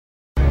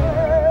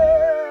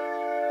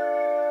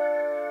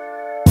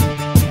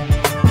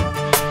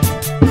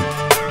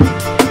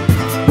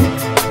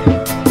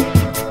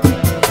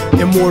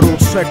Immortal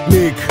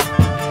Technique.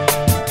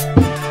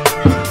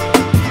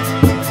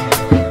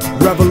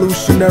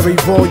 Revolutionary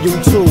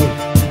Volume 2.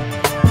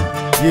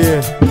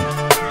 Yeah.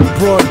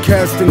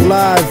 Broadcasting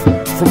live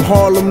from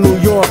Harlem, New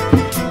York.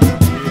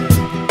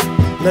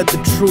 Let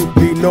the truth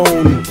be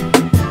known.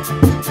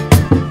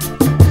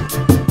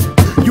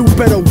 You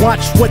better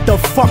watch what the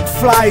fuck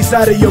flies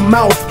out of your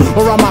mouth,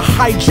 or I'ma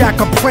hijack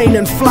a plane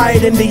and fly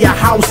it into your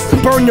house.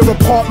 Burn your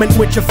apartment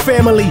with your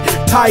family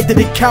tied to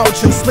the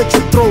couch and slit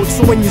your throat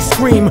so when you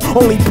scream,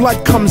 only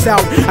blood comes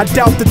out. I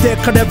doubt that there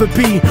could ever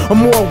be a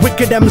more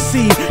wicked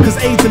MC, cause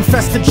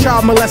AIDS-infested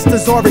child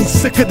molesters aren't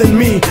sicker than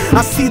me.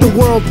 I see the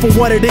world for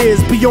what it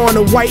is, beyond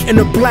a white and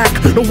a black.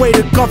 The way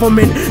the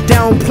government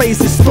downplays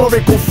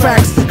historical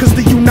facts, cause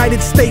the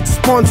United States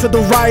sponsored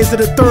the rise of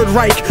the Third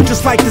Reich,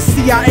 just like the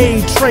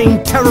CIA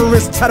trained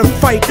terrorists how to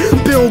fight,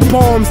 build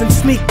bombs and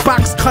sneak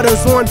box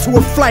cutters onto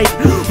a flight.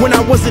 When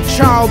I was a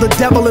child, the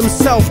devil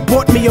himself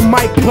bought me a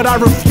mic, but I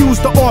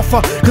refused to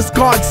offer, cause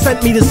God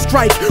sent me to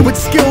strike with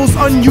skills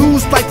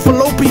unused like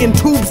fallopian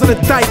tubes in a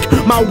dike.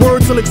 My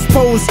words will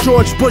expose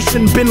George Bush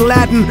and Bin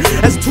Laden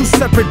as two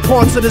separate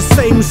parts of the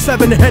same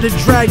seven-headed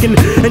dragon,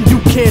 and you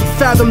can't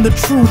fathom the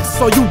truth,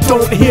 so you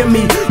don't hear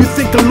me. You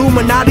think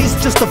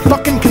Illuminati's just a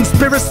fucking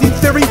conspiracy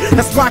theory?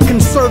 That's why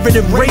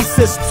conservative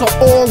racists are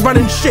all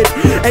running shit,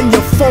 and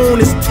your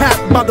phone is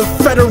tapped by the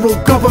federal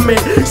government.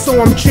 So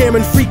I'm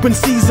jamming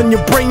frequencies in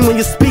your brain when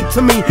you speak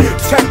to me.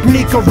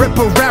 Technique, a rip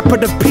a rapper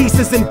to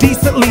pieces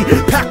indecently,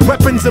 pack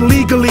weapons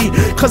illegally,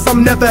 cause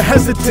I'm never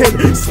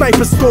hesitant.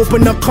 Sniper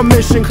scoping a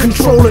commission,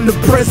 controlling the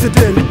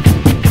president.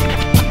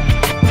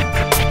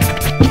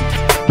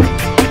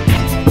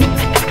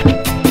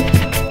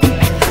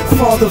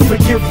 Father,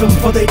 forgive them,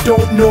 for they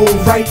don't know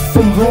right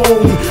from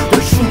wrong.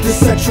 The truth is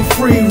set you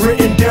free,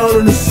 written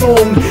down in a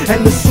song,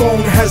 and the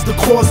song has the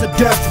cause of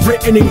death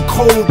written in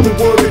code. The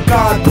word of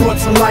God brought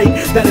to light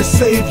that'll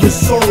save your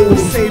soul.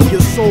 Save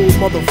your soul,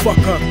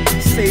 motherfucker.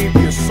 Save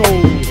your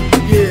soul.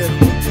 Yeah,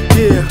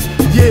 yeah,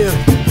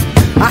 yeah.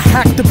 I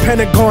hacked the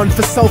Pentagon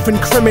for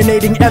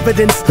self-incriminating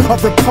evidence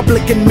of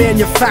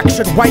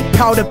Republican-manufactured white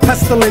powder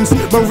pestilence.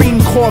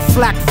 Marine Corps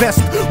flak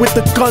vest with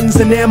the guns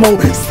and ammo,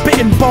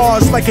 spitting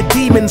bars like a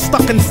demon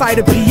stuck inside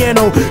a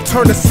piano.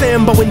 Turn a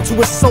Sambo into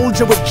a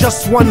soldier with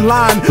just one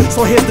line.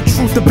 So here's the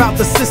truth about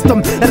the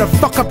system that'll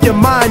fuck up your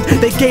mind.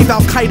 They gave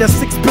Al-Qaeda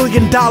 $6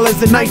 billion in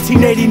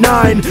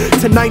 1989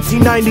 to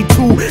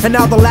 1992, and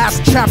now the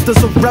last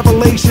chapters of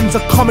Revelations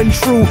are coming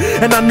true.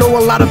 And I know a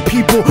lot of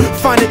people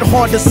find it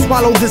hard to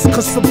swallow this,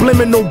 cause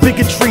subliminal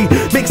bigotry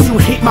makes you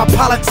hate my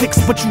politics,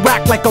 but you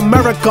act like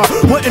America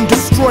wouldn't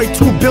destroy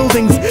 2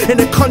 buildings in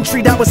a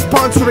country that was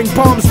sponsoring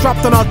bombs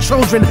dropped on our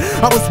children.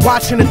 I was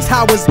watching the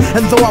towers,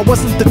 and though I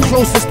wasn't the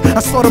closest, I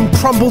saw them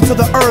crumble to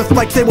the earth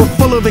like they were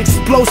full of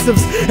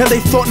explosives, and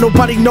they thought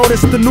nobody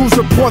noticed the news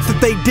report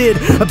that they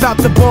did about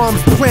the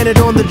bombs planted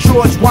on the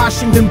George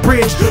Washington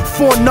Bridge.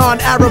 4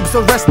 non-Arabs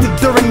arrested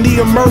during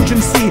the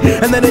emergency,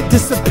 and then it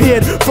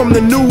disappeared from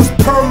the news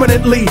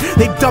permanently.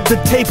 They dubbed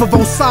the tape of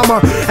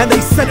Osama, and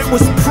they said it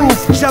was proof.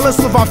 Jealous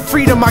of our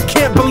freedom, I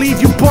can't believe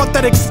you bought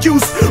that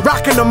excuse.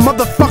 Rocking a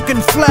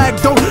motherfucking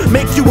flag don't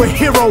make you a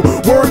hero.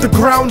 Word to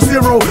ground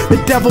zero, the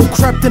devil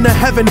crept into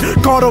heaven.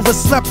 God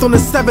overslept on the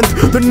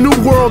 7th. The new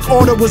world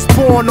order was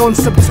born on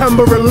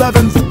September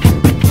 11th.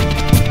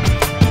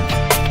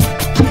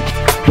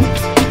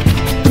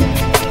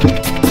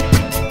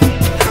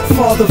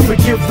 Father,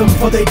 forgive them,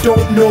 for they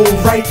don't know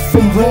right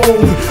from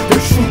wrong. The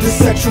truth is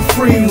set you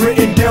free,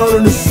 written down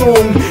in a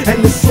song,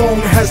 and the song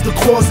has the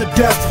cause of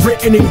death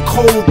written in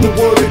code. The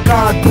word of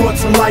God brought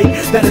to light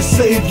that'll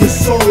save your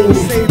soul.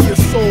 Save your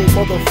soul,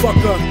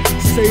 motherfucker.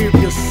 Save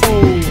your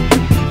soul.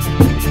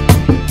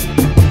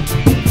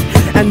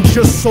 And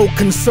just so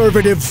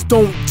conservatives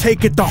don't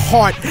take it to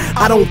heart,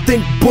 I don't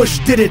think Bush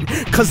did it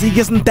cause he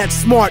isn't that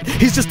smart.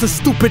 He's just a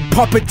stupid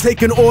puppet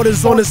taking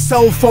orders on his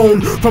cell phone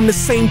from the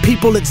same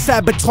people that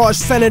sabotaged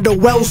Senator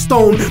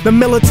Wellstone. The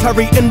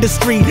military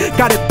industry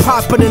got it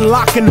popping and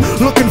locking,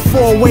 looking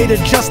for a way to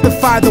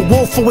justify the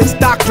Wolfowitz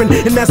doctrine.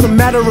 And as a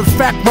matter of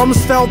fact,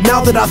 Rumsfeld,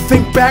 now that I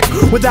think back,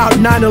 without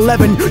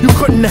 9/11 you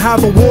couldn't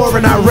have a war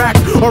in Iraq,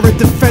 or a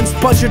defense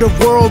budget of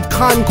world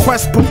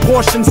conquest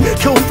proportions,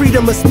 kill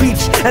freedom of speech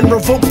and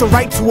revoke the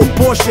right to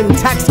abortion,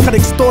 tax cut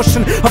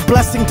extortion, a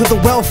blessing to the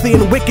wealthy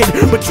and wicked,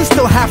 but you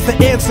still have to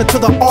answer to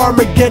the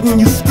Armageddon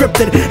you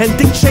scripted. And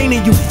Dick Cheney,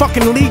 you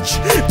fucking leech,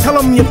 tell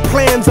him your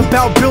plans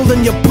about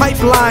building your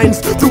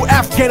pipelines through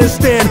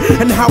Afghanistan,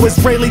 and how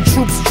Israeli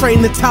troops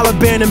train the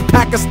Taliban in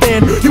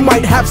Pakistan. You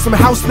might have some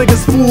house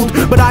niggas fooled,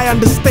 but I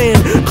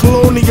understand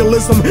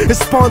colonialism is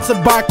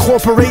sponsored by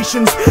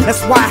corporations.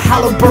 That's why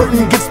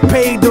Halliburton gets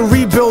paid to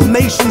rebuild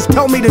nations.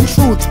 Tell me the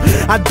truth,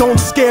 I don't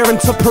scare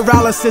into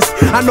paralysis.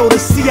 I know the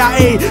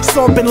CIA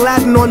saw Bin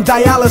Laden on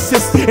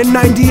dialysis in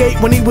 '98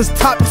 when he was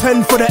top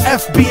 10 for the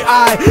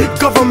FBI.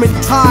 Government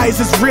ties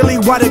is really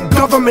why the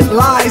government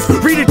lies.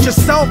 Read it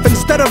yourself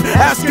instead of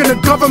asking the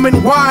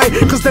government why,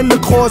 cause then the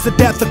cause of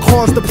death, the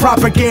cause the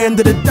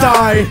propaganda to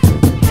die.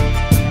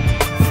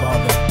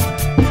 Father,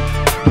 forgive them.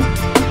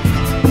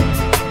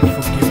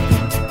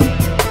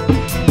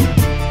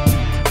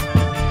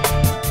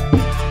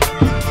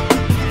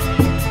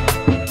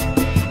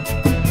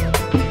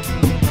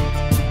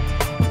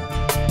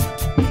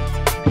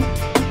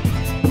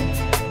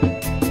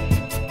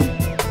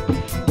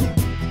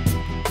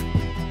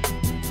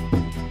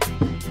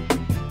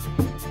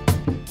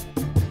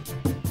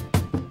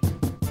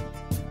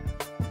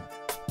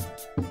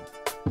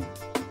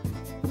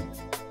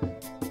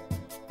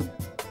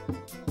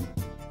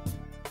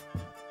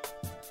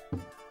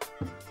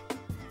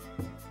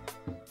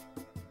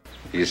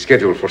 He's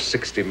scheduled for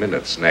 60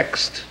 Minutes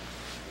next.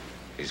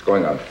 He's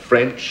going on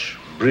French,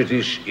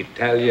 British,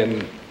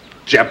 Italian,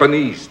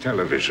 Japanese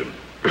television.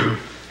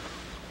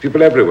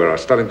 People everywhere are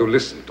starting to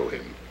listen to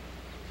him.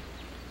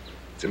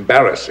 It's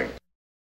embarrassing.